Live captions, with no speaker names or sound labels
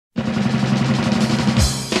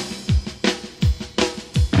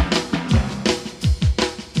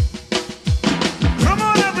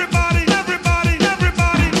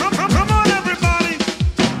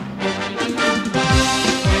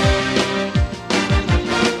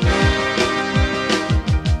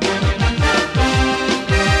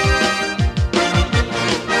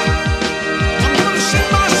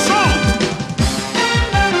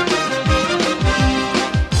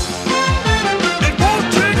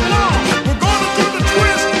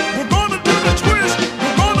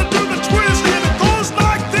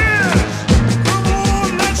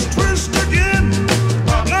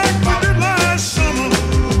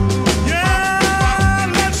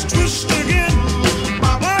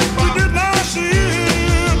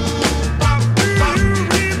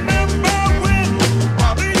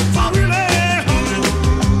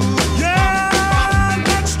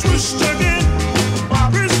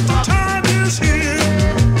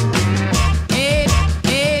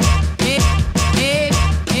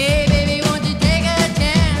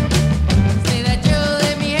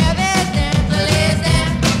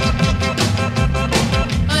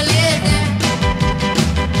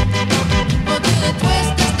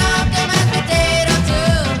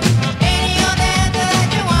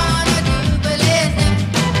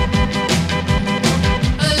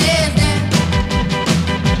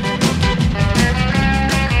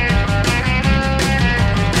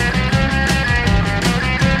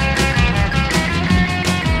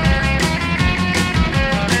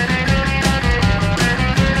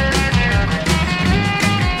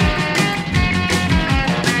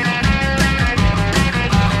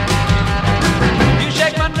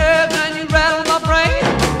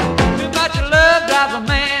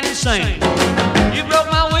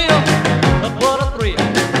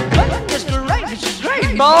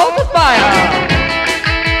balls of fire.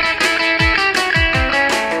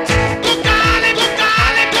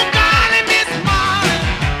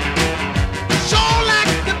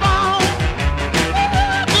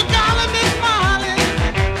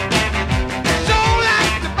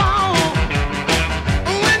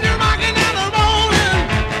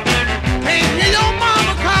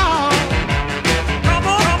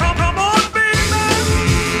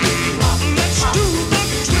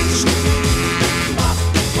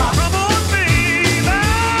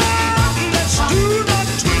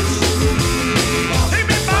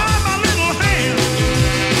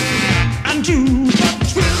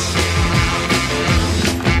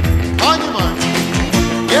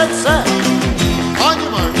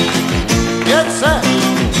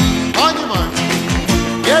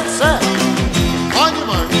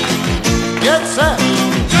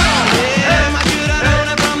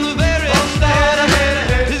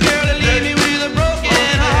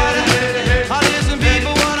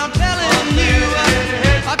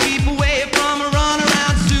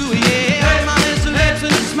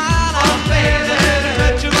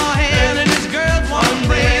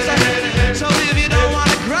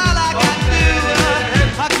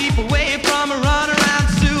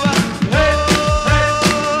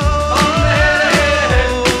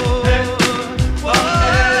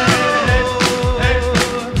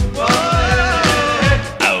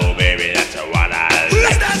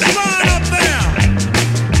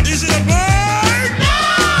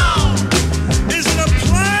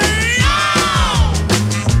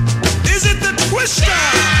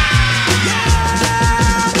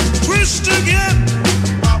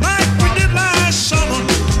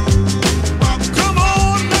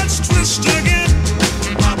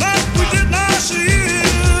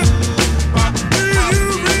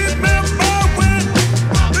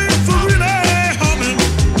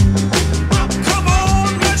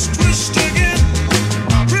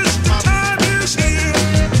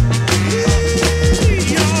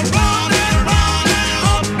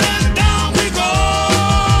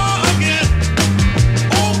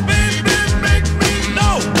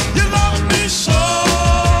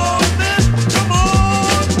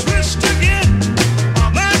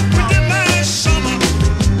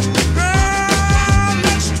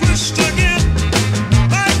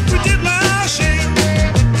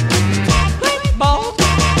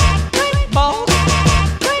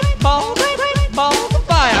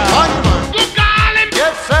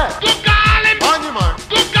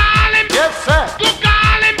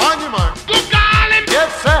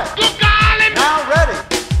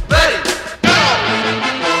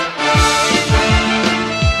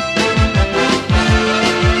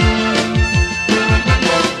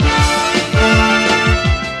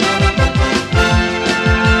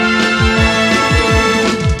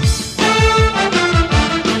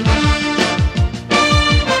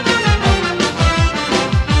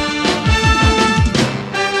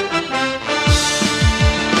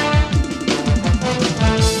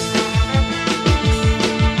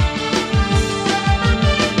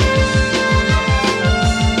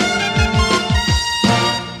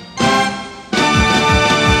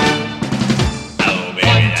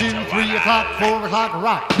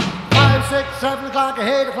 Rock. 5, 6, 7 o'clock,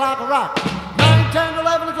 8 o'clock, rock. 9, 10,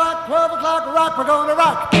 11 o'clock, 12 o'clock, rock. We're gonna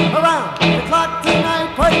rock around the clock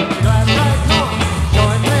tonight. Put your glass right on.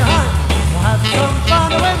 Join me, honey. We'll have some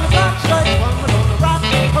fun when the clock strikes one. We're gonna rock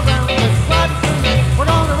around the clock tonight. We're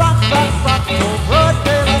gonna rock till broad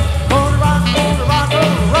daylight. Gonna rock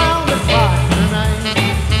around the clock tonight.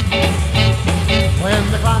 When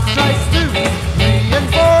the clock strikes 2, 3, and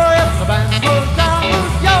 4, if the band slows down,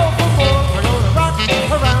 move yo for more. We're gonna rock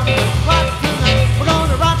around the clock tonight. We're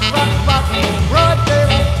gonna rock till broad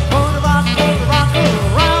daylight. Gonna rock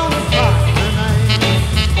around the clock tonight.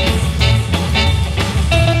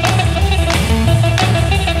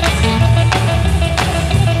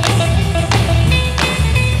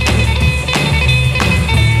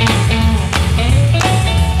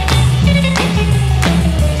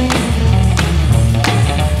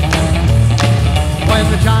 When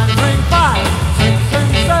the Chinese